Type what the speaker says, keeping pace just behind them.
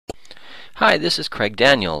Hi, this is Craig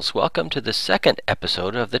Daniels. Welcome to the second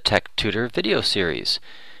episode of the Tech Tutor video series.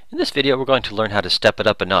 In this video we're going to learn how to step it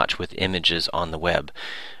up a notch with images on the web.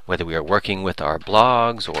 Whether we are working with our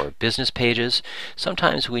blogs or business pages,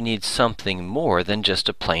 sometimes we need something more than just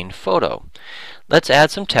a plain photo. Let's add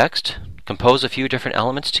some text, compose a few different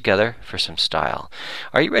elements together for some style.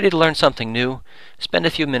 Are you ready to learn something new? Spend a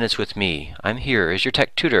few minutes with me. I'm here as your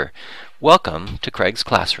Tech Tutor. Welcome to Craig's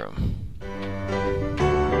Classroom.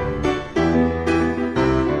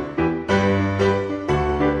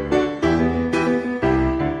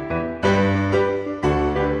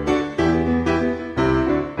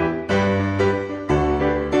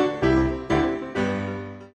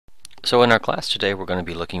 So in our class today we're going to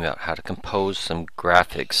be looking at how to compose some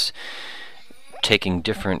graphics, taking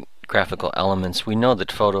different graphical elements. We know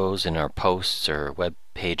that photos in our posts or web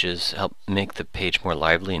pages help make the page more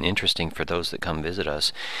lively and interesting for those that come visit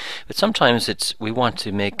us. But sometimes we want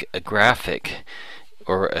to make a graphic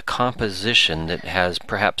or a composition that has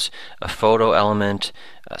perhaps a photo element,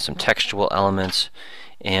 some textual elements,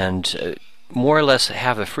 and more or less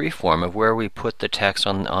have a free form of where we put the text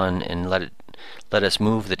on and let us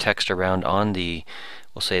move the text around on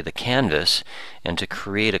we'll say the canvas, and to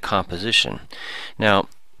create a composition. Now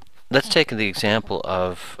let's take the example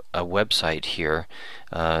of a website here.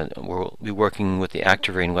 We'll be working with the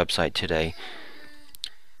ActiveRain website today,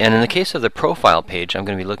 and in the case of the profile page I'm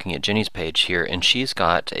going to be looking at Jenny's page here, and she's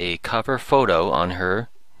got a cover photo on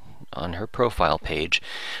her profile page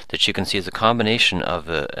that you can see is a combination of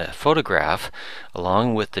a photograph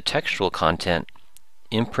along with the textual content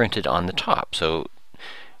imprinted on the top. So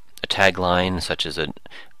a tagline such as a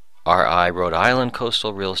RI Rhode Island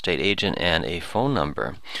coastal real estate agent and a phone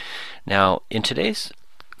number. Now in today's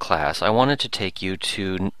class I wanted to take you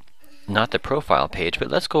to not the profile page,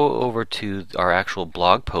 but let's go over to our actual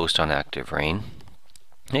blog post on ActiveRain.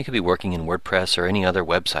 You could be working in WordPress or any other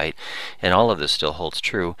website, and all of this still holds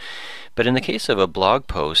true. But in the case of a blog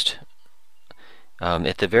post,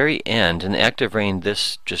 at the very end, in ActiveRain,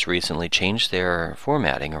 this just recently changed their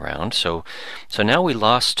formatting around. So now we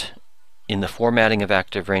lost, in the formatting of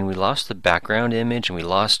ActiveRain, we lost the background image and we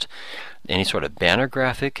lost any sort of banner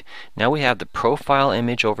graphic. Now we have the profile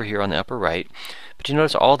image over here on the upper right. But you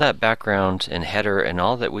notice all that background and header and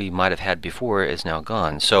all that we might have had before is now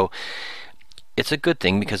gone. So it's a good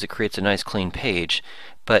thing because it creates a nice clean page,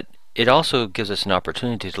 but it also gives us an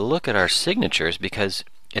opportunity to look at our signatures, because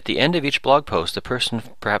at the end of each blog post, the person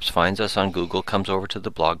perhaps finds us on Google, comes over to the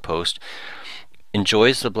blog post,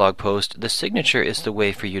 enjoys the blog post. The signature is the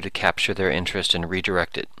way for you to capture their interest and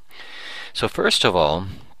redirect it. So first of all,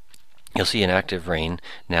 you'll see in ActiveRain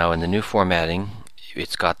now in the new formatting,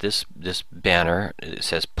 it's got this banner. It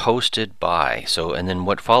says posted by. So, and then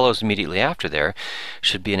what follows immediately after there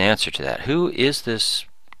should be an answer to that. Who is this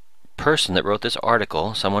person that wrote this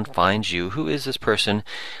article? Someone finds you. Who is this person?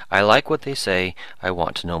 I like what they say. I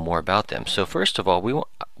want to know more about them. So first of all,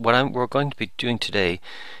 we're going to be doing today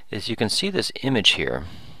is, you can see this image here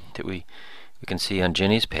that we can see on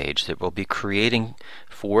Jenny's page that we'll be creating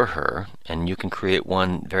for her, and you can create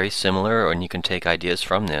one very similar, and you can take ideas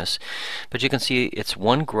from this. But you can see it's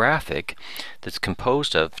one graphic that's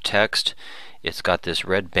composed of text. It's got this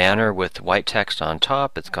red banner with white text on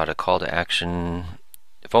top. It's got a call to action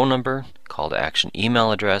phone number, call to action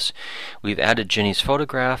email address. We've added Jenny's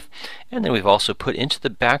photograph, and then we've also put into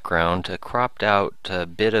the background a cropped out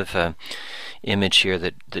bit of image here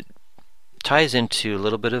that ties into a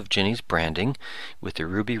little bit of Jenny's branding with the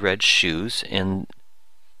ruby red shoes, and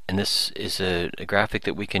this is a graphic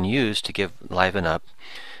that we can use to liven up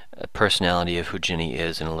a personality of who Jenny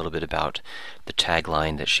is and a little bit about the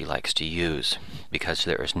tagline that she likes to use, because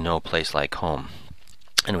there is no place like home.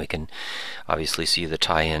 And we can obviously see the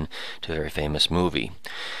tie-in to a very famous movie.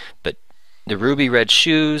 But the ruby red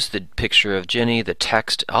shoes, the picture of Jenny, the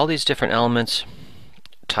text, all these different elements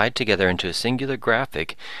tied together into a singular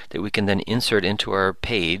graphic that we can then insert into our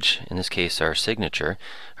page, in this case our signature,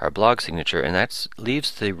 our blog signature, and that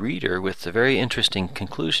leaves the reader with a very interesting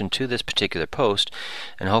conclusion to this particular post,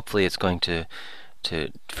 and hopefully it's going to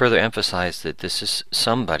further emphasize that this is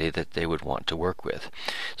somebody that they would want to work with.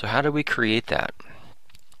 So how do we create that?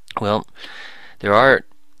 Well, there are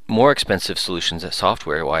more expensive solutions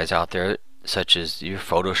software-wise out there, such as your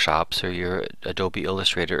Photoshops or your Adobe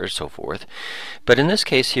Illustrator or so forth. But in this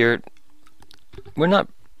case here, we're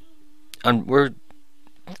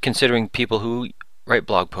considering people who write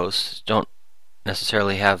blog posts don't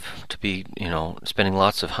necessarily have to be, spending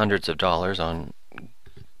lots of hundreds of dollars on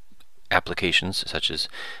applications such as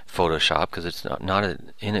Photoshop, because it's not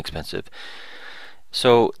inexpensive.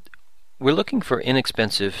 So we're looking for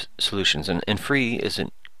inexpensive solutions, and free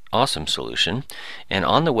isn't awesome solution. And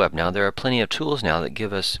on the web now, there are plenty of tools now that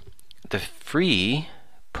give us the free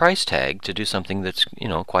price tag to do something that's,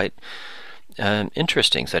 quite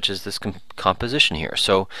interesting, such as this composition here.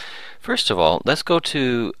 So first of all, let's go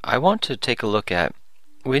to, I want to take a look at,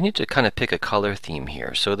 we need to kind of pick a color theme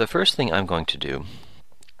here. So the first thing I'm going to do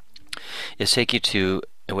is take you to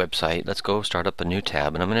a website. Let's go start up a new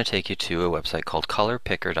tab, and I'm going to take you to a website called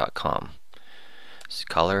colorpicker.com. It's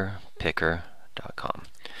colorpicker.com.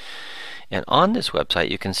 And on this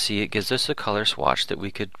website, you can see it gives us a color swatch that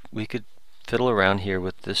we could fiddle around here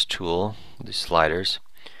with this tool, these sliders,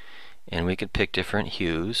 and we could pick different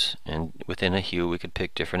hues, and within a hue we could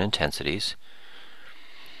pick different intensities.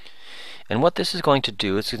 And what this is going to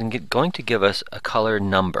do is it's going to give us a color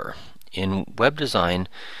number. In web design,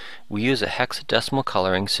 we use a hexadecimal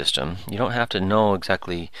coloring system. You don't have to know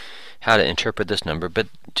exactly how to interpret this number, but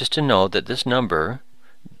just to know that this number,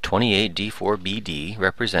 28D4BD,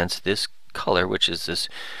 represents this color, which is this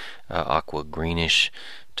aqua greenish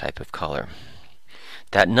type of color.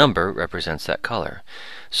 That number represents that color.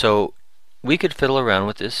 So we could fiddle around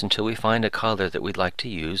with this until we find a color that we'd like to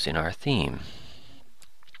use in our theme.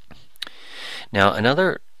 Now,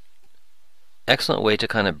 another excellent way to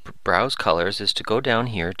kind of browse colors is to go down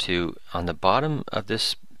here to, on the bottom of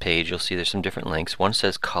this page, you'll see there's some different links. One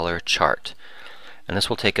says color chart, and this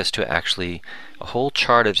will take us to actually a whole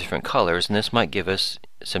chart of different colors, and this might give us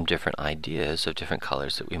some different ideas of different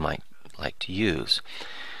colors that we might like to use.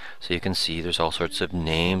 So you can see there's all sorts of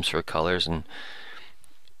names for colors, and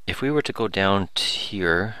if we were to go down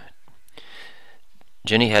here,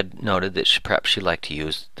 Jenny had noted that perhaps she'd like to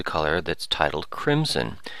use the color that's titled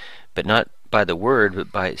crimson, but not by the word,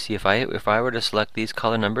 but by, see, if I were to select these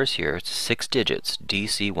color numbers here, it's 6 digits,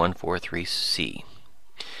 DC143C.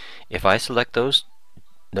 If I select those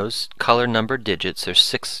color number digits, there's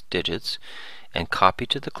 6 digits, and copy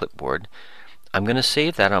to the clipboard, I'm going to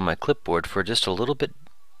save that on my clipboard for just a little bit,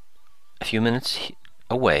 a few minutes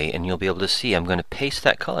away, and you'll be able to see I'm going to paste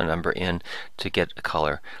that color number in to get a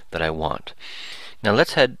color that I want. Now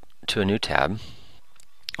let's head to a new tab.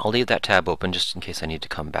 I'll leave that tab open just in case I need to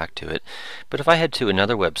come back to it. But if I head to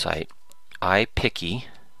another website, iPicky.com.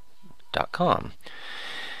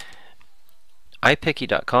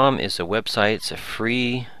 iPicky.com is a website. It's a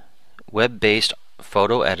free web-based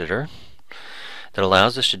photo editor that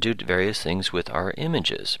allows us to do various things with our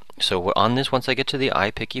images. So on this, once I get to the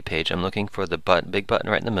iPicky page, I'm looking for the big button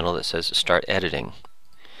right in the middle that says Start Editing.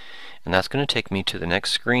 And that's going to take me to the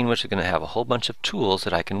next screen, which is going to have a whole bunch of tools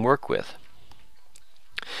that I can work with.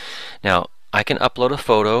 Now, I can upload a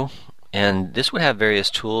photo, and this would have various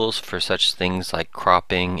tools for such things like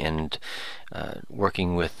cropping and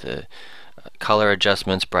working with color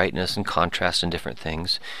adjustments, brightness and contrast and different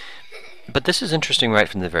things. But this is interesting right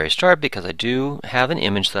from the very start because I do have an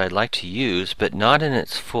image that I'd like to use, but not in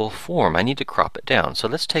its full form. I need to crop it down. So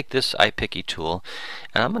let's take this iPicky tool,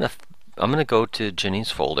 and I'm going to go to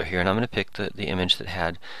Jenny's folder here, and I'm going to pick the image that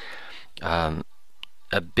had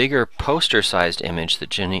a bigger poster-sized image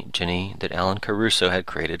that that Alan Caruso had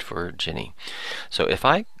created for Jenny. So if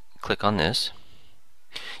I click on this,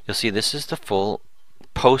 you'll see this is the full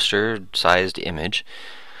poster-sized image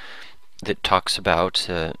that talks about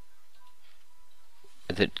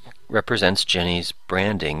that represents Jenny's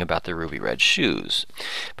branding about the ruby red shoes.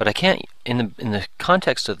 But I can't, in the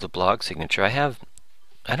context of the blog signature, I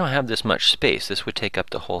don't have this much space. This would take up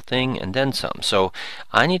the whole thing and then some. So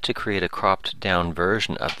I need to create a cropped down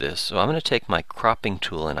version of this. So I'm going to take my cropping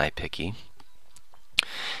tool in iPicky,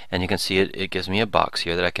 and you can see it gives me a box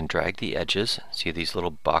here that I can drag the edges. See these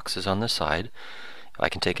little boxes on the side. I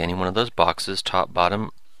can take any one of those boxes, top,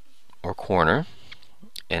 bottom, or corner,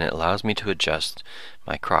 and it allows me to adjust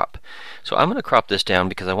my crop. So I'm going to crop this down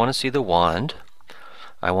because I want to see the wand,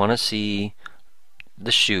 I want to see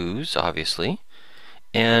the shoes, obviously,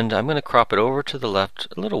 and I'm going to crop it over to the left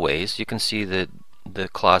a little ways. You can see the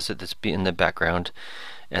closet that's in the background,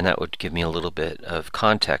 and that would give me a little bit of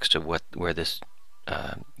context of where this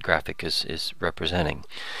graphic is representing.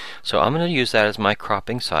 So I'm going to use that as my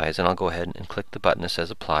cropping size, and I'll go ahead and click the button that says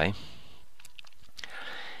Apply,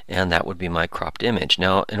 and that would be my cropped image.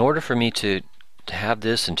 Now, in order for me to have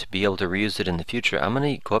this and to be able to reuse it in the future, I'm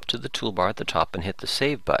going to go up to the toolbar at the top and hit the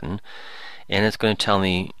Save button, and it's going to tell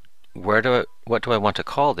me what do I want to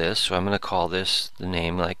call this. So I'm going to call this the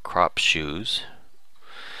name like crop shoes,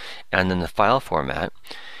 and then the file format,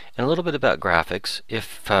 and a little bit about graphics.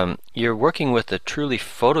 If you're working with a truly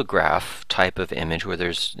photograph type of image where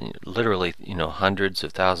there's literally hundreds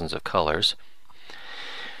of thousands of colors,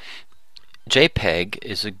 JPEG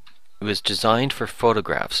is was designed for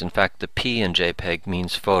photographs. In fact, the P in JPEG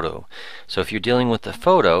means photo. So if you're dealing with a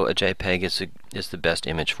photo, a JPEG is the best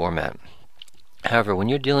image format. However, when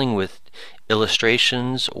you're dealing with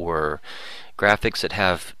illustrations or graphics that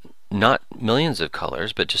have not millions of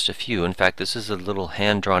colors, but just a few. In fact, this is a little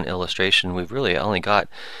hand-drawn illustration. We've really only got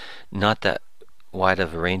not that wide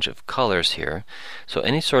of a range of colors here. So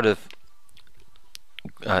any sort of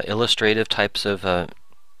illustrative types of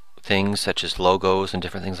things such as logos and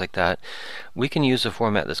different things like that, we can use a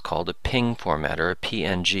format that's called a PNG format or a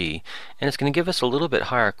PNG, and it's going to give us a little bit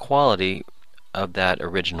higher quality of that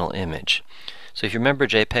original image. So if you remember,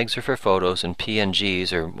 JPEGs are for photos and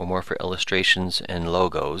PNGs are more for illustrations and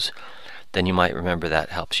logos, then you might remember that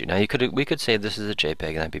helps you. Now we could say this is a JPEG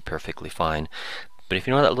and that'd be perfectly fine. But if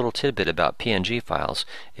you know that little tidbit about PNG files,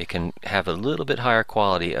 it can have a little bit higher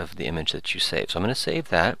quality of the image that you save. So I'm going to save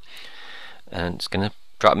that, and it's going to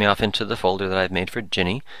drop me off into the folder that I've made for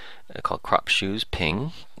Ginny called Crop Shoes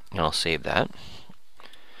Ping, and I'll save that.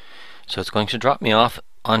 So it's going to drop me off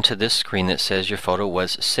onto this screen that says your photo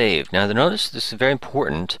was saved. Now notice this is very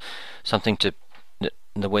important, something to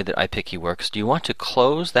the way that iPicky works. Do you want to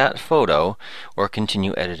close that photo or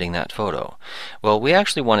continue editing that photo? Well, we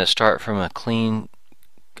actually want to start from a clean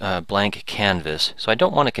blank canvas, so I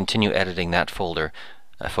don't want to continue editing that photo.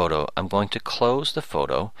 I'm going to close the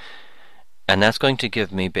photo, and that's going to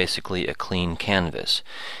give me basically a clean canvas.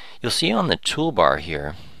 You'll see on the toolbar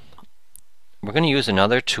here, we're going to use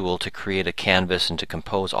another tool to create a canvas and to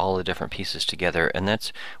compose all the different pieces together, and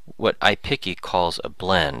that's what iPicky calls a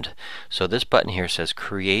blend. So this button here says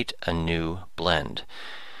Create a New Blend.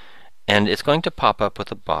 And it's going to pop up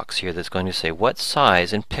with a box here that's going to say what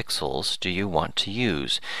size in pixels do you want to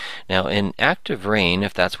use. Now in Active Rain,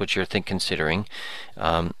 if that's what you're considering,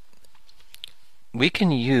 we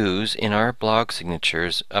can use in our blog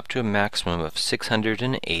signatures up to a maximum of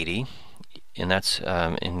 680, and that's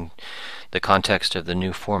in the context of the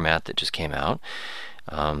new format that just came out.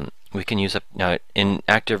 We can use now in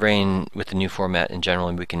Active Rain with the new format in general,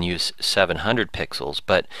 we can use 700 pixels,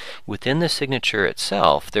 but within the signature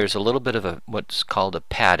itself there's a little bit of what's called a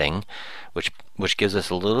padding, which gives us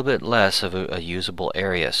a little bit less of a usable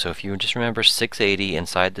area. So if you just remember 680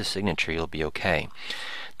 inside the signature, you'll be okay.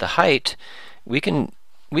 The height, we can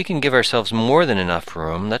give ourselves more than enough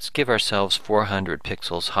room. Let's give ourselves 400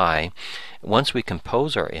 pixels high. Once we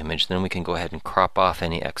compose our image, then we can go ahead and crop off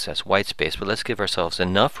any excess white space, but let's give ourselves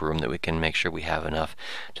enough room that we can make sure we have enough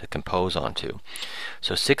to compose onto.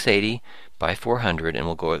 So 680 by 400, and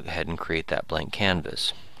we'll go ahead and create that blank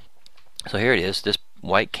canvas. So here it is. This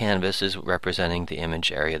white canvas is representing the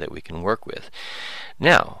image area that we can work with.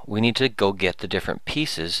 Now we need to go get the different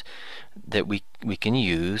pieces that we can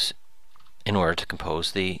use in order to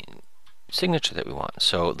compose the signature that we want.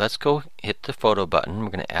 So let's go hit the photo button.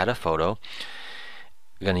 We're going to add a photo.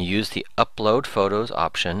 We're going to use the upload photos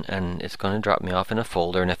option, and it's going to drop me off in a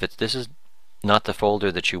folder, and if this is not the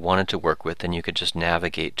folder that you wanted to work with, then you could just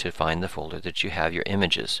navigate to find the folder that you have your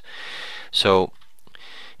images. So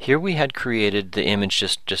here we had created the image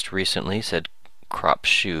just recently, said crop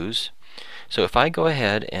shoes. So if I go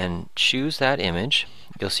ahead and choose that image,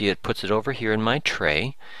 you'll see it puts it over here in my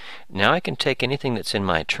tray. Now I can take anything that's in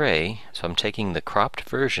my tray, so I'm taking the cropped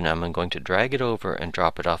version, I'm going to drag it over and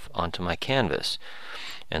drop it off onto my canvas.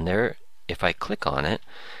 And there, if I click on it,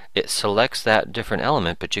 it selects that different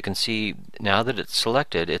element, but you can see now that it's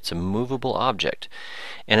selected, it's a movable object.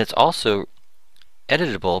 And it's also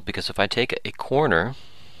editable, because if I take a corner,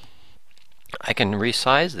 I can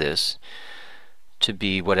resize this to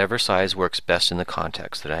be whatever size works best in the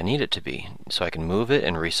context that I need it to be. So I can move it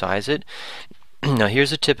and resize it. Now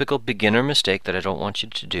here's a typical beginner mistake that I don't want you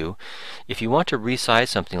to do. If you want to resize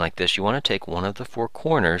something like this, you want to take one of the four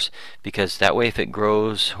corners, because that way if it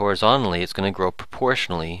grows horizontally, it's going to grow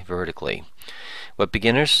proportionally vertically. What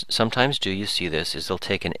beginners sometimes do, you see this, is they'll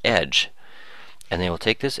take an edge, and they will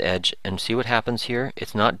take this edge and see what happens here.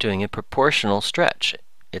 It's not doing a proportional stretch.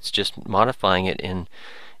 It's just modifying it in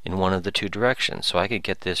one of the two directions. So I could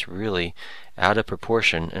get this really out of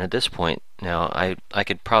proportion, and at this point now I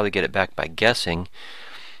could probably get it back by guessing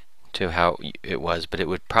to how it was, but it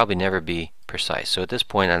would probably never be precise. So at this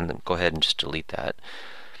point I'm going to go ahead and just delete that.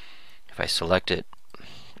 If I select it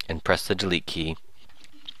and press the delete key,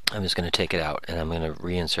 I'm just going to take it out, and I'm going to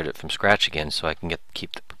reinsert it from scratch again so I can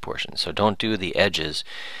keep the proportion. So don't do the edges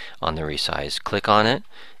on the resize. Click on it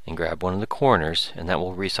and grab one of the corners, and that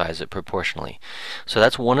will resize it proportionally. So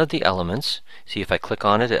that's one of the elements. See, if I click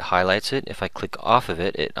on it, it highlights it. If I click off of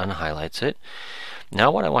it, it unhighlights it.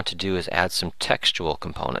 Now what I want to do is add some textual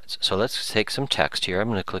components. So let's take some text here. I'm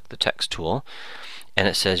going to click the text tool, and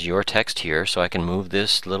it says your text here, so I can move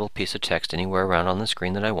this little piece of text anywhere around on the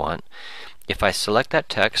screen that I want. If I select that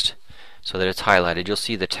text so that it's highlighted, you'll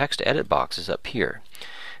see the text edit box is up here.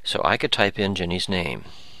 So I could type in Jenny's name.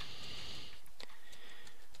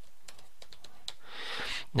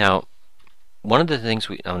 Now, one of the things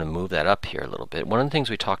I'm going to move that up here a little bit. One of the things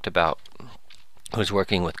we talked about was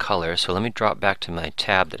working with colors. So let me drop back to my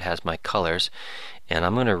tab that has my colors, and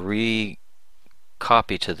I'm going to re-copy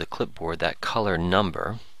to the clipboard that color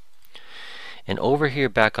number. And over here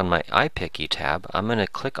back on my iPicky tab, I'm going to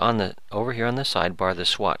click on over here on the sidebar, the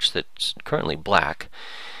swatch that's currently black,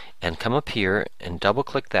 and come up here and double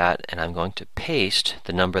click that, and I'm going to paste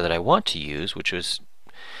the number that I want to use, which is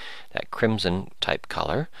that crimson type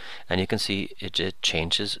color, and you can see it just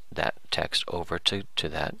changes that text over to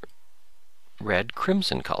that red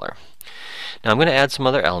crimson color. Now I'm going to add some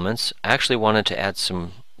other elements. I actually wanted to add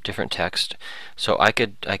some different text, so I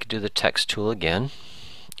could do the text tool again,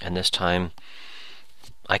 and this time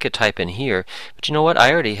I could type in here, but you know what,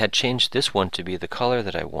 I already had changed this one to be the color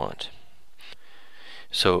that I want.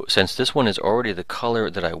 So since this one is already the color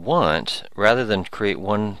that I want, rather than create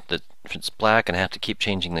one that's black and have to keep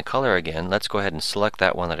changing the color again, let's go ahead and select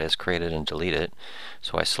that one that I just created and delete it.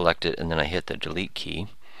 So I select it and then I hit the delete key,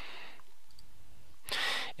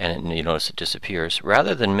 and you notice it disappears.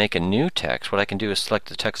 Rather than make a new text, what I can do is select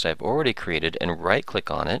the text I've already created and right click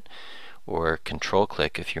on it, or control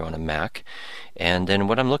click if you're on a Mac, and then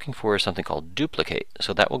what I'm looking for is something called duplicate.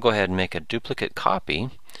 So that will go ahead and make a duplicate copy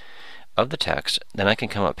of the text. Then I can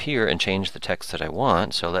come up here and change the text that I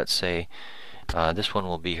want. So let's say this one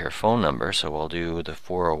will be her phone number, so we'll do the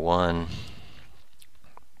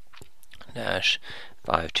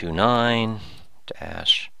 401-529-7849.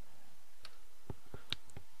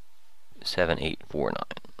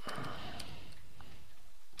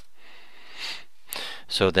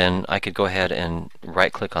 So then I could go ahead and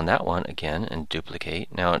right click on that one again and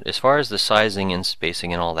duplicate. Now as far as the sizing and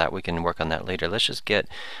spacing and all that, we can work on that later. Let's just get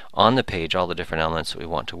on the page all the different elements that we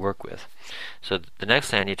want to work with. So the next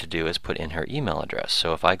thing I need to do is put in her email address.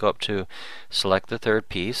 So if I go up to select the third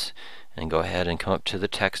piece and go ahead and come up to the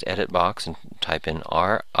text edit box and type in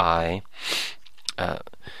RI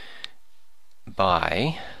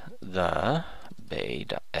by the bay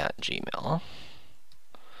at gmail.com.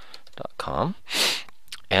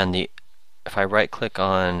 And if I right click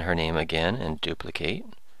on her name again and duplicate,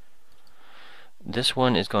 this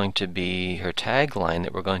one is going to be her tagline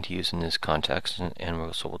that we're going to use in this context,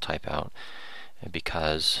 and so we'll type out,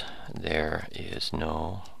 because there is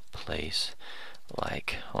no place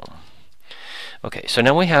like home. Okay, so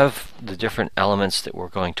now we have the different elements that we're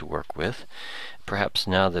going to work with. Perhaps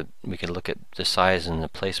now that we can look at the size and the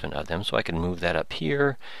placement of them. So I can move that up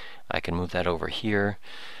here, I can move that over here.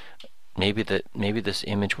 Maybe this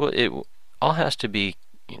image, well, it all has to be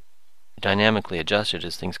dynamically adjusted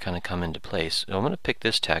as things kind of come into place. So I'm going to pick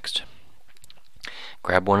this text,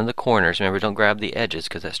 grab one of the corners. Remember, don't grab the edges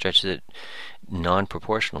because that stretches it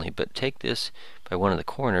non-proportionally, but take this by one of the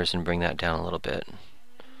corners and bring that down a little bit.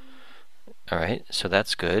 Alright, so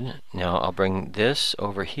that's good. Now I'll bring this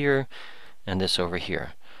over here and this over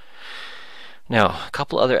here. Now, a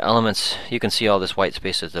couple other elements. You can see all this white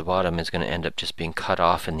space at the bottom is going to end up just being cut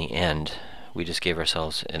off in the end. We just gave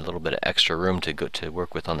ourselves a little bit of extra room to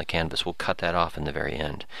work with on the canvas. We'll cut that off in the very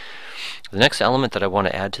end. The next element that I want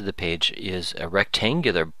to add to the page is a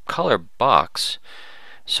rectangular color box.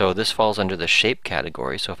 So this falls under the shape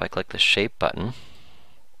category. So if I click the shape button,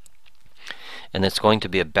 and it's going to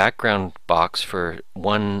be a background box for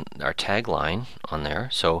our tagline on there.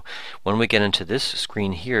 So when we get into this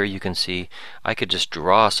screen here, you can see I could just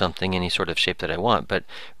draw something, any sort of shape that I want, but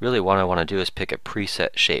really what I want to do is pick a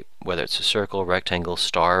preset shape, whether it's a circle, rectangle,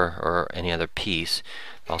 star, or any other piece.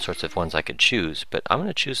 All sorts of ones I could choose, but I'm going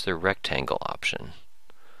to choose the rectangle option.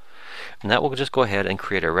 And that will just go ahead and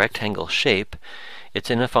create a rectangle shape. It's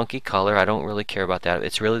in a funky color. I don't really care about that.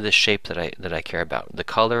 It's really the shape that I care about. The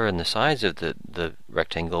color and the size of the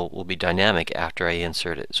rectangle will be dynamic after I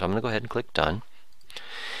insert it. So I'm going to go ahead and click Done.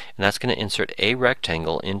 And that's going to insert a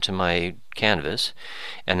rectangle into my canvas.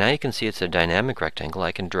 And now you can see it's a dynamic rectangle.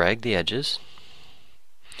 I can drag the edges,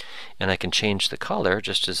 and I can change the color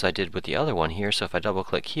just as I did with the other one here. So if I double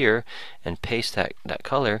click here and paste that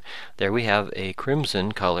color, there we have a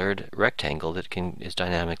crimson colored rectangle that is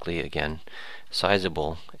dynamically, again,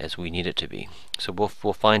 sizable as we need it to be. So we'll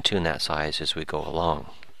fine tune that size as we go along.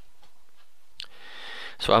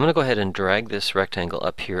 So I'm going to go ahead and drag this rectangle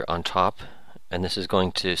up here on top, and this is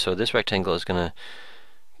going to, so this rectangle is going to,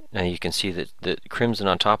 now you can see that the crimson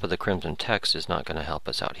on top of the crimson text is not going to help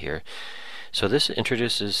us out here. So this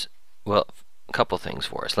introduces, well, a couple things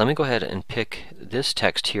for us. Let me go ahead and pick this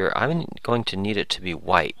text here. I'm going to need it to be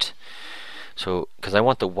white. So, because I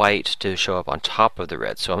want the white to show up on top of the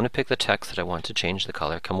red. So I'm going to pick the text that I want to change the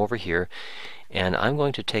color, come over here, and I'm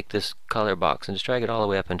going to take this color box and just drag it all the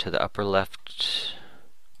way up into the upper left.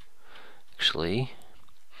 Actually,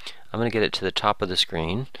 I'm going to get it to the top of the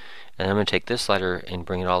screen, and I'm going to take this slider and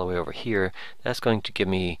bring it all the way over here. That's going to give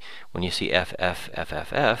me, when you see F, F, F,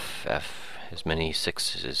 F, F, F, as many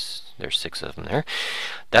sixes, there's 6 of them there,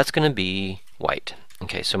 that's going to be white.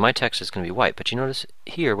 Okay, so my text is going to be white, but you notice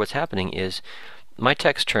here what's happening is my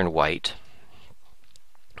text turned white.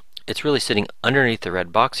 It's really sitting underneath the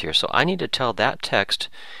red box here, so I need to tell that text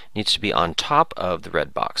needs to be on top of the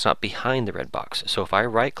red box, not behind the red box. So if I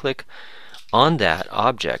right click on that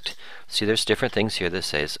object, see there's different things here that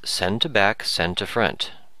says send to back, send to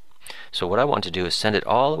front. So what I want to do is send it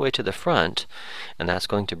all the way to the front, and that's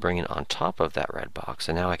going to bring it on top of that red box,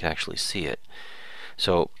 and now I can actually see it.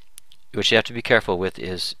 So what you have to be careful with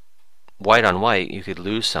is white on white, you could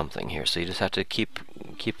lose something here. So you just have to keep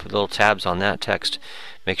little tabs on that text.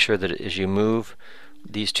 Make sure that as you move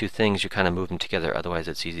these two things, you kind of move them together. Otherwise,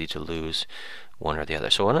 it's easy to lose one or the other.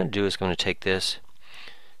 So what I'm going to do is going to take this,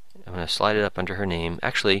 I'm going to slide it up under her name.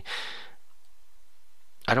 Actually,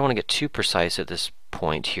 I don't want to get too precise at this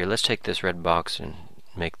point here. Let's take this red box and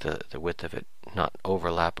make the width of it not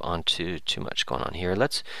overlap onto too much going on here.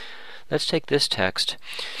 Let's take this text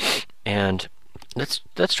and let's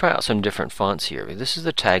try out some different fonts here. This is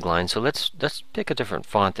the tagline, so let's pick a different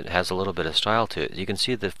font that has a little bit of style to it. You can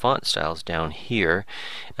see the font styles down here,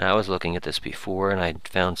 and I was looking at this before and I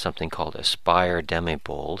found something called Aspire Demi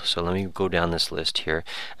Bold. So let me go down this list here,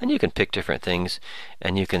 and you can pick different things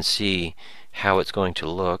and you can see how it's going to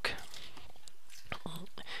look.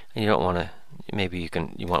 And you don't want to, maybe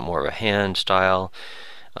you want more of a hand style.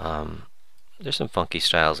 There's some funky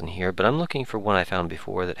styles in here, but I'm looking for one I found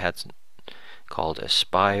before that had called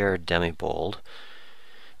Aspire Demi Bold.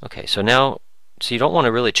 Okay, so now, so you don't want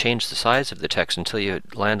to really change the size of the text until you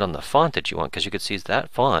land on the font that you want, because you could see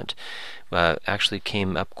that font actually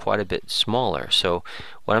came up quite a bit smaller. So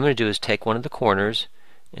what I'm going to do is take one of the corners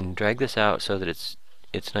and drag this out so that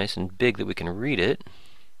it's nice and big that we can read it.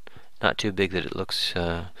 Not too big that it looks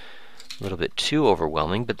a little bit too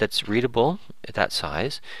overwhelming, but that's readable at that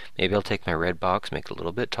size. Maybe I'll take my red box, make it a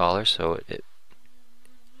little bit taller so it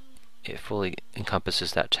fully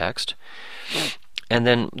encompasses that text. And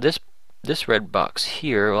then this red box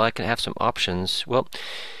here, well, I can have some options. Well,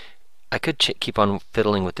 I could keep on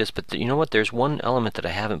fiddling with this, but you know what? There's one element that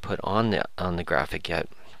I haven't put on the graphic yet,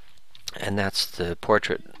 and that's the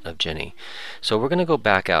portrait of Jenny. So we're going to go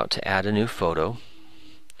back out to add a new photo,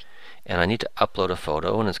 and I need to upload a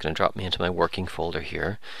photo, and it's going to drop me into my working folder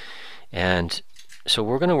here. And so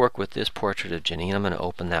we're going to work with this portrait of Jenny, and I'm going to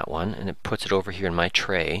open that one, and it puts it over here in my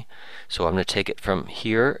tray. So I'm going to take it from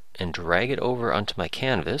here and drag it over onto my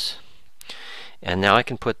canvas, and now I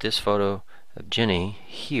can put this photo of Jenny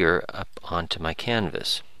here up onto my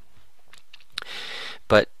canvas.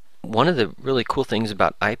 But one of the really cool things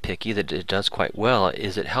about iPicky that it does quite well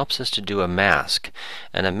is it helps us to do a mask.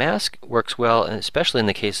 And a mask works well, especially in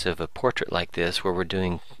the case of a portrait like this where we're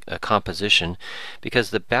doing a composition,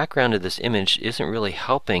 because the background of this image isn't really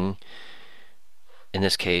helping. In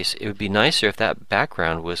this case, it would be nicer if that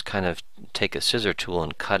background was kind of take a scissor tool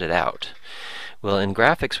and cut it out. Well, in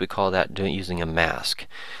graphics we call that using a mask.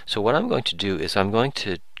 So what I'm going to do is I'm going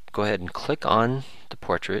to go ahead and click on the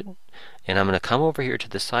portrait, and I'm going to come over here to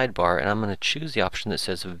the sidebar, and I'm going to choose the option that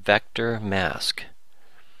says Vector Mask.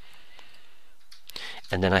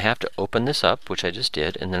 And then I have to open this up, which I just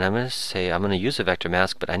did, and then I'm going to say I'm going to use a vector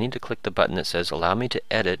mask, but I need to click the button that says allow me to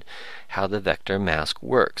edit how the vector mask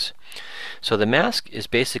works. So the mask is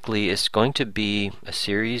basically, it's going to be a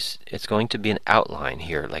series, it's going to be an outline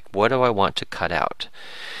here, like what do I want to cut out.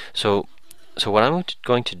 So what I'm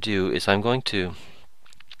going to do is I'm going to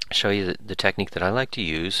show you the technique that I like to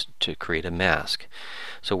use to create a mask.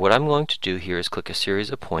 So what I'm going to do here is click a series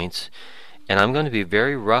of points, and I'm going to be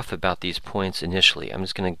very rough about these points initially. I'm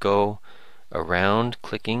just going to go around,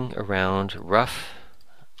 clicking around, rough,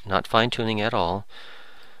 not fine-tuning at all,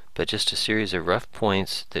 but just a series of rough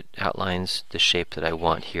points that outlines the shape that I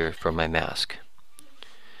want here for my mask.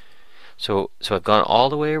 So I've gone all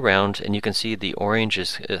the way around, and you can see the orange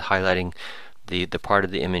is highlighting the part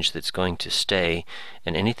of the image that's going to stay,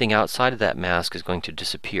 and anything outside of that mask is going to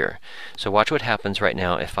disappear. So watch what happens right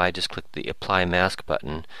now if I just click the Apply Mask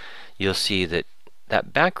button. You'll see that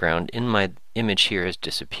that background in my image here has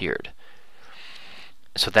disappeared.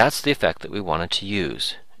 So that's the effect that we wanted to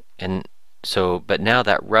use. And so, but now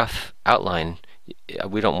that rough outline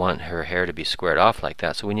we don't want her hair to be squared off like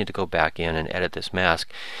that, so we need to go back in and edit this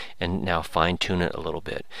mask and now fine tune it a little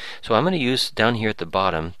bit. So I'm going to use down here at the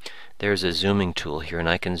bottom, there's a zooming tool here, and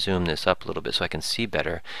I can zoom this up a little bit so I can see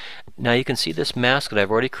better. Now you can see this mask that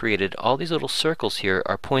I've already created. All these little circles here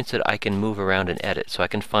are points that I can move around and edit, so I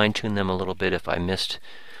can fine tune them a little bit if I missed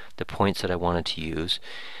the points that I wanted to use.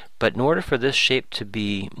 But in order for this shape to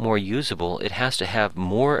be more usable, it has to have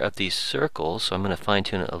more of these circles, so I'm going to fine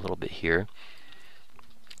tune it a little bit here.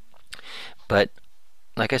 But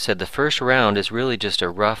like I said, the first round is really just a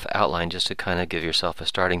rough outline just to kind of give yourself a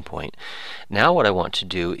starting point. Now what I want to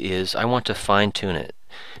do is I want to fine tune it.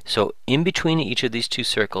 So in between each of these two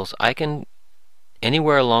circles, I can,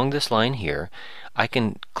 anywhere along this line here, I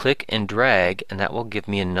can click and drag, and that will give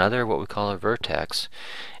me another what we call a vertex.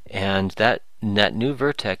 And that new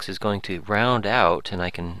vertex is going to round out, and I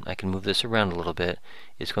can move this around a little bit,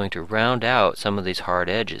 it's going to round out some of these hard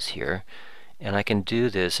edges here. And I can do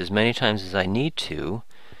this as many times as I need to,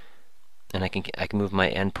 and I can move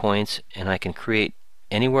my endpoints, and I can create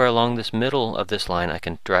anywhere along this middle of this line I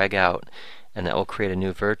can drag out, and that will create a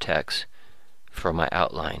new vertex for my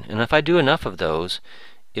outline. And if I do enough of those,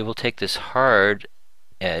 it will take this hard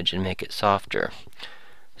edge and make it softer.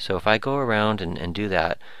 So if I go around and do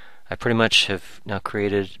that, I pretty much have now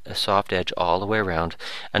created a soft edge all the way around.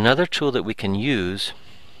 Another tool that we can use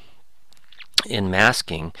in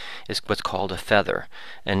masking is what's called a feather.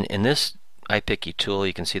 And in this iPicky tool,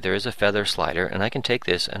 you can see there is a feather slider, and I can take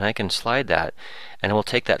this and I can slide that, and it will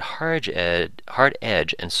take that hard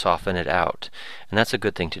edge and soften it out. And that's a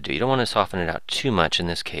good thing to do. You don't want to soften it out too much in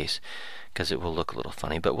this case, because it will look a little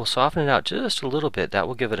funny, but we'll soften it out just a little bit. That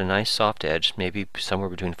will give it a nice soft edge, maybe somewhere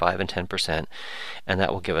between 5 and 10%, and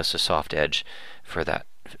that will give us a soft edge for that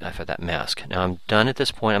mask. Now I'm done at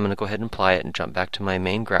this point. I'm going to go ahead and apply it and jump back to my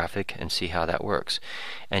main graphic and see how that works.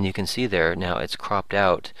 And you can see there now it's cropped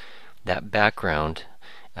out that background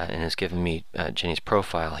and it's given me Jenny's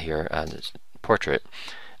profile here, this portrait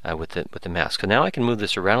with the mask. So now I can move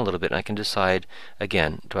this around a little bit, and I can decide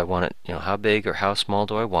again, do I want it, how big or how small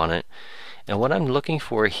do I want it? And what I'm looking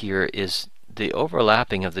for here is the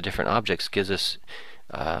overlapping of the different objects gives us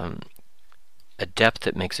a depth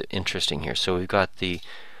that makes it interesting here. So we've got the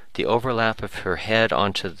overlap of her head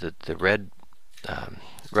onto the red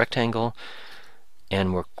rectangle,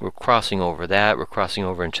 and we're crossing over that, we're crossing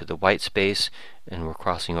over into the white space, and we're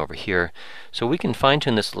crossing over here. So we can fine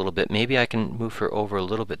tune this a little bit. Maybe I can move her over a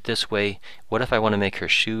little bit this way. What if I want to make her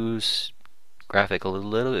shoes graphic a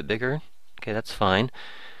little bit bigger? Okay, that's fine.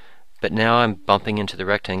 But now I'm bumping into the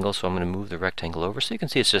rectangle, so I'm going to move the rectangle over. So you can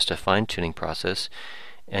see it's just a fine tuning process,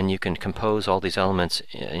 and you can compose all these elements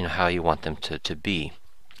how you want them to be.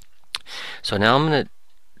 So now I'm going to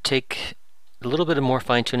take a little bit of more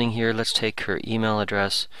fine tuning here. Let's take her email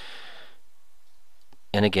address,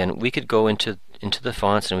 and again we could go into the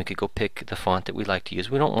fonts, and we could go pick the font that we like to use.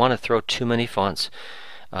 We don't want to throw too many fonts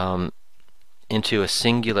into a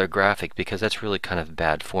singular graphic, because that's really kind of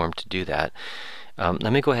bad form to do that.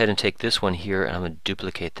 Let me go ahead and take this one here, and I'm going to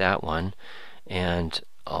duplicate that one, and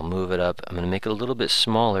I'll move it up. I'm going to make it a little bit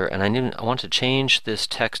smaller, and I want to change this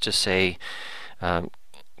text to say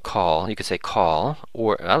call. You could say call,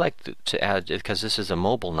 or I like to add, because this is a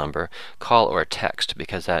mobile number, call or a text,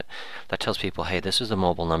 because that tells people, hey, this is a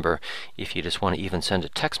mobile number. If you just want to even send a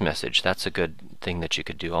text message, that's a good thing that you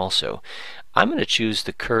could do also. I'm going to choose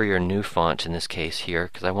the Courier New font in this case here,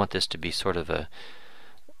 because I want this to be sort of a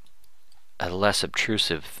less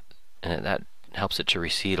obtrusive, and that helps it to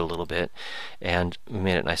recede a little bit. And we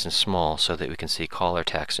made it nice and small so that we can see call or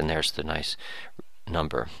text, and there's the nice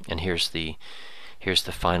number. And here's the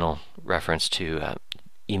final reference to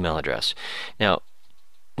email address. Now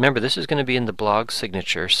remember, this is going to be in the blog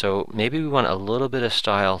signature, so maybe we want a little bit of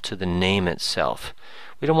style to the name itself.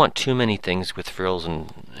 We don't want too many things with frills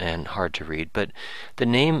and hard to read, but the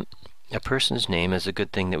name, a person's name, is a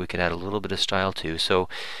good thing that we could add a little bit of style to. So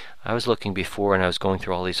I was looking before, and I was going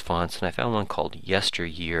through all these fonts, and I found one called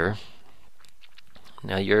Yesteryear.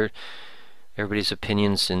 Now everybody's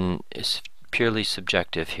opinions is purely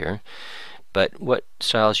subjective here, but what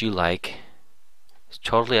styles you like is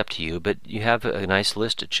totally up to you, but you have a nice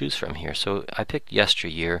list to choose from here. So I picked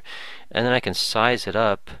Yesteryear, and then I can size it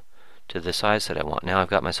up to the size that I want. Now I've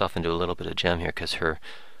got myself into a little bit of jam here, because we're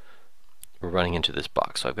running into this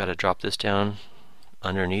box. So I've got to drop this down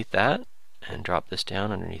underneath that, and drop this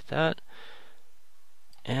down underneath that,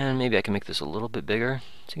 and maybe I can make this a little bit bigger.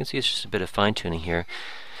 So you can see it's just a bit of fine tuning here.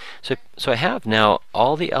 So I have now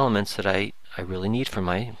all the elements that I really need for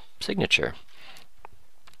my signature.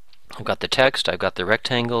 I've got the text, I've got the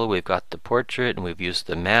rectangle, we've got the portrait, and we've used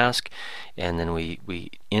the mask, and then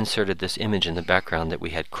we inserted this image in the background that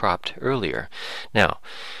we had cropped earlier. Now,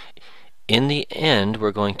 in the end,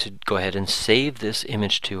 we're going to go ahead and save this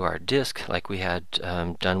image to our disk like we had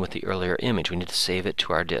done with the earlier image. We need to save it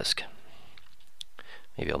to our disk.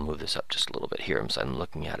 Maybe I'll move this up just a little bit here so I'm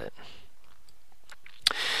looking at it.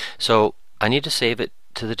 So I need to save it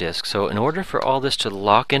to the disk. So in order for all this to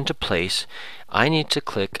lock into place, I need to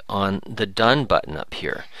click on the Done button up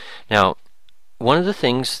here. Now, one of the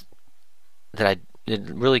things that it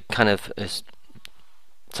really kind of is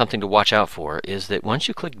something to watch out for is that once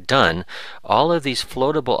you click Done, all of these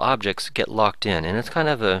floatable objects get locked in, and it's kind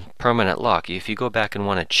of a permanent lock. If you go back and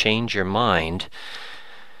want to change your mind,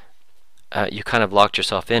 you kind of locked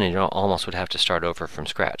yourself in, and you almost would have to start over from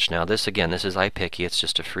scratch. Now this, again, this is iPicky. It's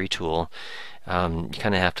just a free tool. You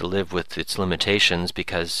kind of have to live with its limitations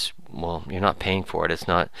because, well, you're not paying for it. It's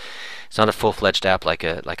not a full-fledged app like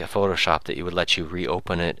a Photoshop that you would let you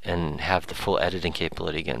reopen it and have the full editing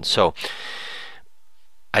capability again. So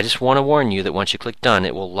I just want to warn you that once you click Done,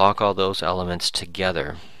 it will lock all those elements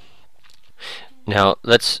together. Now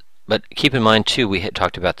but keep in mind too, we had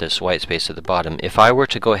talked about this white space at the bottom. If I were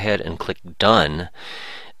to go ahead and click Done,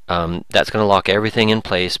 that's going to lock everything in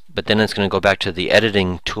place, but then it's going to go back to the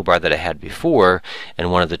editing toolbar that I had before, and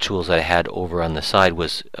one of the tools that I had over on the side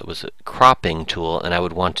was a cropping tool, and I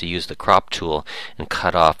would want to use the crop tool and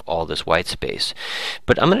cut off all this white space.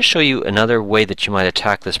 But I'm going to show you another way that you might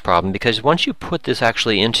attack this problem, because once you put this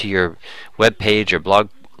actually into your web page or blog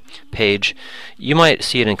page, you might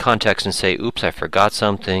see it in context and say, oops, I forgot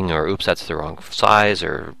something, or oops, that's the wrong size,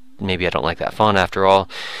 or maybe I don't like that font after all.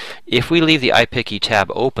 If we leave the iPicky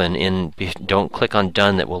tab open and don't click on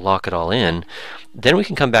Done, that will lock it all in, then we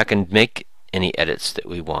can come back and make any edits that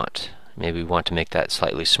we want. Maybe we want to make that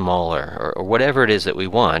slightly smaller, or whatever it is that we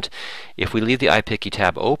want. If we leave the iPicky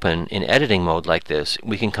tab open in editing mode like this,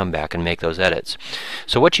 we can come back and make those edits.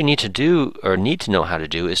 So what you need to do, or need to know how to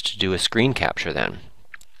do, is to do a screen capture then.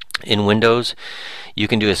 In Windows, you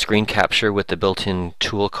can do a screen capture with the built-in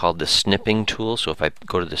tool called the snipping tool. So if I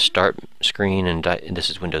go to the start screen, and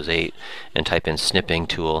this is Windows 8, and type in snipping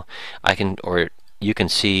tool, or you can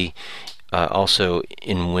see also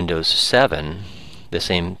in Windows 7 the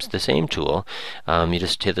same tool. You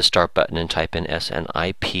just hit the start button and type in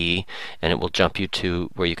SNIP, and it will jump you to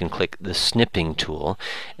where you can click the snipping tool.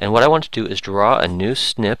 And what I want to do is draw a new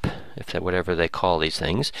snip, whatever they call these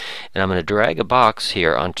things, and I'm going to drag a box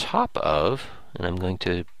here on top of, and I'm going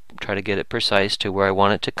to try to get it precise to where I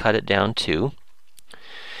want it to cut it down to.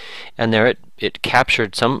 And there it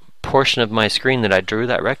captured some portion of my screen that I drew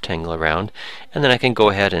that rectangle around, and then I can go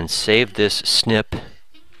ahead and save this snip,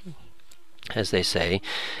 as they say.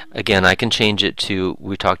 Again, I can change it to,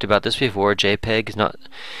 we talked about this before, JPEG is not,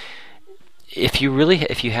 if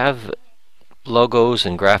you have logos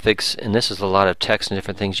and graphics, and this is a lot of text and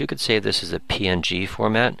different things, you could save this as a PNG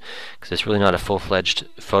format, because it's really not a full-fledged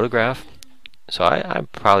photograph. So I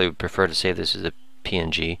probably would prefer to save this as a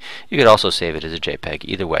PNG. You could also save it as a JPEG,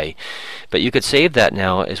 either way. But you could save that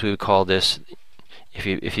now, as we would call this,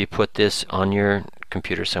 if you put this on your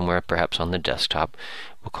computer somewhere, perhaps on the desktop,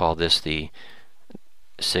 we'll call this the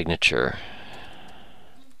signature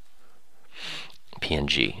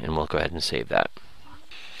PNG, and we'll go ahead and save that.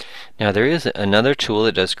 Now there is another tool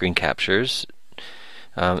that does screen captures,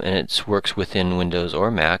 and it works within Windows or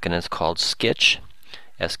Mac, and it's called Skitch,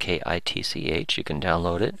 S-K-I-T-C-H. You can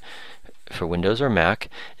download it for Windows or Mac.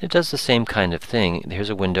 It does the same kind of thing.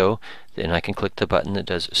 Here's a window, and I can click the button that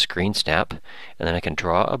does Screen Snap, and then I can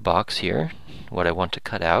draw a box here, what I want to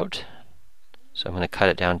cut out. So I'm going to cut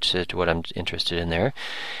it down to what I'm interested in there.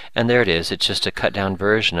 And there it is. It's just a cut down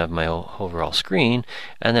version of my overall screen.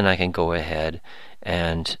 And then I can go ahead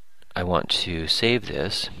and I want to save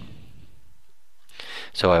this.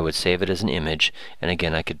 So I would save it as an image. And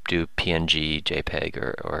again, I could do PNG, JPEG,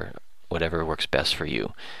 or whatever works best for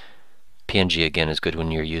you. PNG, again, is good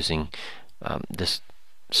when you're using this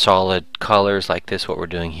solid colors like this, what we're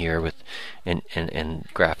doing here with and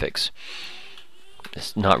graphics.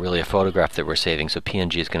 It's not really a photograph that we're saving, so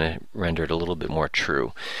PNG is going to render it a little bit more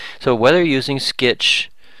true. So whether you're using Skitch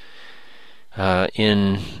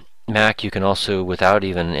in Mac, you can also, without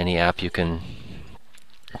even any app, you can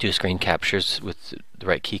do screen captures with the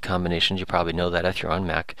right key combinations. You probably know that if you're on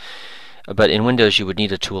Mac. But in Windows, you would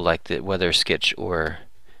need a tool like whether Skitch or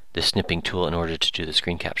the snipping tool in order to do the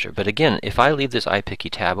screen capture. But again, if I leave this iPicky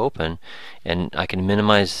tab open and I can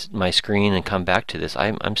minimize my screen and come back to this,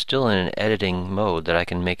 I'm still in an editing mode that I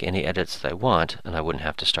can make any edits that I want, and I wouldn't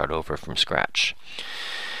have to start over from scratch.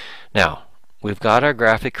 Now, we've got our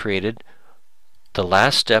graphic created. The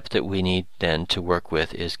last step that we need then to work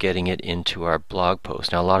with is getting it into our blog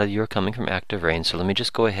post. Now, a lot of you are coming from ActiveRain, so let me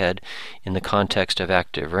just go ahead in the context of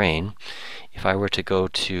ActiveRain. If I were to go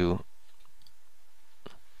to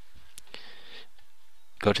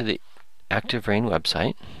the ActiveRain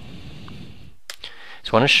website,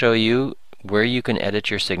 so I want to show you where you can edit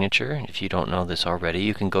your signature. If you don't know this already,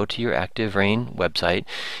 you can go to your ActiveRain website.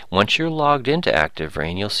 Once you're logged into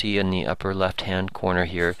ActiveRain, you'll see in the upper left-hand corner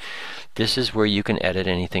here, this is where you can edit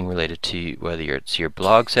anything related to whether it's your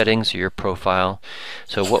blog settings or your profile.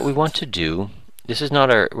 So what we want to do, this is not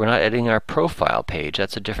we're not editing our profile page,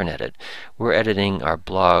 that's a different edit. We're editing our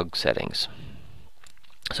blog settings.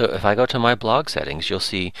 So if I go to my blog settings, you'll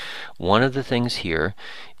see one of the things here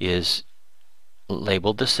is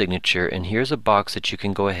labeled the signature, and here's a box that you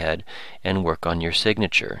can go ahead and work on your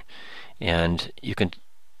signature. And you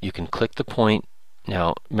can click the point.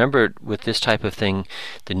 Now remember, with this type of thing,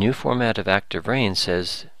 the new format of ActiveRain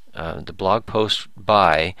says the blog post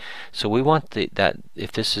by, so we want that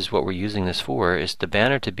if this is what we're using this for, is the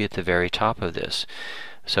banner to be at the very top of this.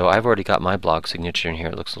 So I've already got my blog signature in here.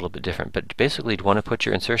 It looks a little bit different, but basically you'd want to put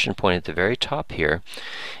your insertion point at the very top here,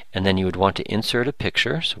 and then you would want to insert a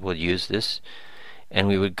picture. So we'll use this, and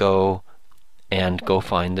we would go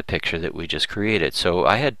find the picture that we just created. So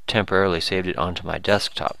I had temporarily saved it onto my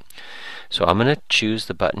desktop. So I'm going to choose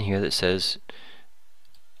the button here that says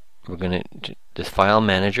the File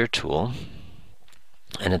Manager tool,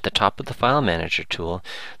 and at the top of the File Manager tool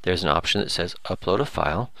there's an option that says Upload a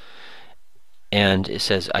File, and it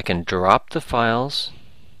says I can drop the files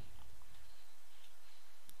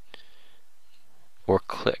or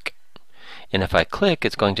click. And if I click,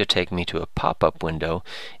 it's going to take me to a pop-up window,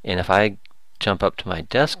 and if I jump up to my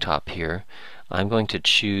desktop here, I'm going to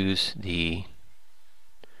choose the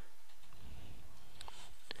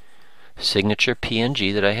signature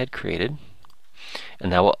PNG that I had created,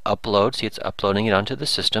 and that will upload. See, it's uploading it onto the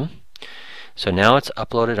system. So now it's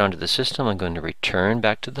uploaded onto the system. I'm going to return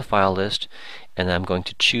back to the file list, and I'm going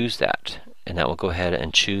to choose that, and that will go ahead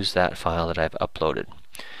and choose that file that I've uploaded.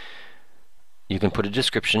 You can put a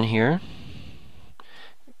description here,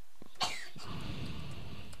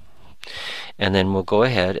 and then we'll go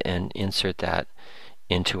ahead and insert that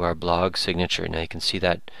into our blog signature. Now you can see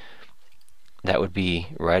that would be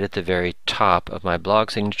right at the very top of my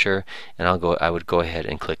blog signature, and I would go ahead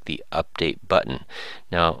and click the update button.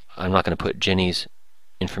 Now I'm not going to put Jenny's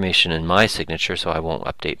information in my signature, so I won't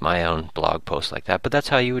update my own blog post like that, but that's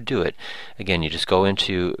how you would do it. Again, you just go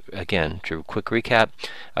into, again, to quick recap,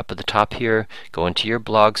 up at the top here, go into your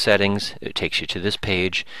blog settings. It takes you to this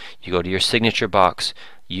page. You go to your signature box,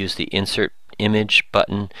 use the insert image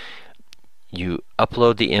button, you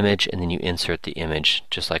upload the image, and then you insert the image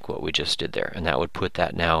just like what we just did there, and that would put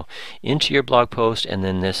that now into your blog post. And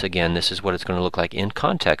then this, again, this is what it's going to look like in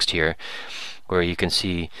context here, where you can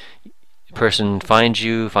see the person finds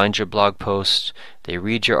your blog post, they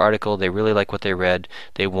read your article, they really like what they read,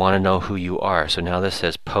 they want to know who you are. So now this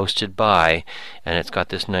says posted by, and it's got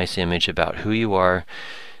this nice image about who you are,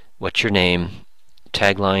 what's your name,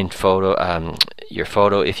 tagline, photo, your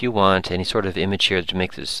photo if you want, any sort of image here to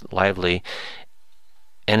make this lively.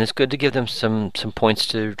 And it's good to give them some points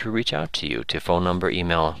to reach out to you. To phone number,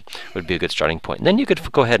 email would be a good starting point. And then you could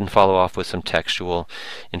go ahead and follow off with some textual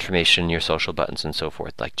information, your social buttons and so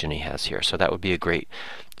forth, like Jenny has here. So that would be a great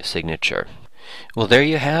signature. Well, there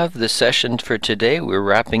you have the session for today. We're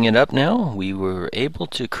wrapping it up now. We were able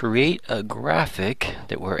to create a graphic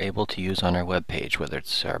that we're able to use on our web page, whether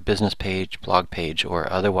it's our business page, blog page, or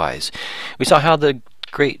otherwise. We saw how the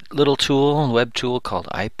great little tool, web tool called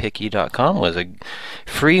iPicky.com was a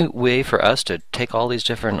free way for us to take all these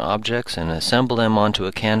different objects and assemble them onto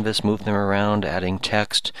a canvas, move them around, adding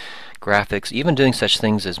text, graphics, even doing such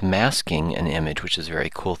things as masking an image, which is a very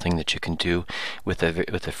cool thing that you can do with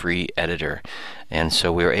a free editor. And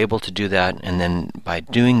so we were able to do that, and then by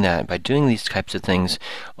doing these types of things,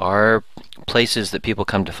 our places that people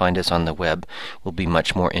come to find us on the web will be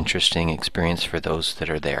much more interesting experience for those that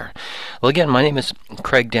are there. Well, again, my name is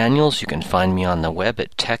Craig Daniels. You can find me on the web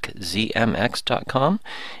at techzmx.com,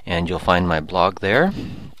 and you'll find my blog there.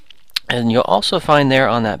 And you'll also find there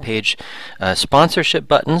on that page sponsorship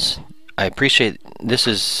buttons. I appreciate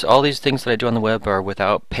all these things that I do on the web are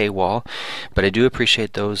without paywall, but I do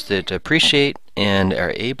appreciate those that appreciate and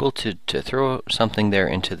are able to throw something there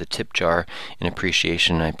into the tip jar in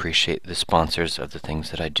appreciation. I appreciate the sponsors of the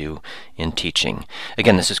things that I do in teaching.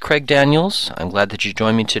 Again, this is Craig Daniels. I'm glad that you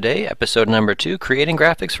joined me today, episode number 2, Creating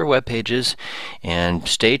Graphics for Web Pages, and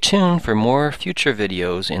stay tuned for more future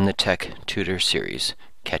videos in the Tech Tutor series.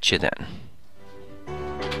 Catch you then.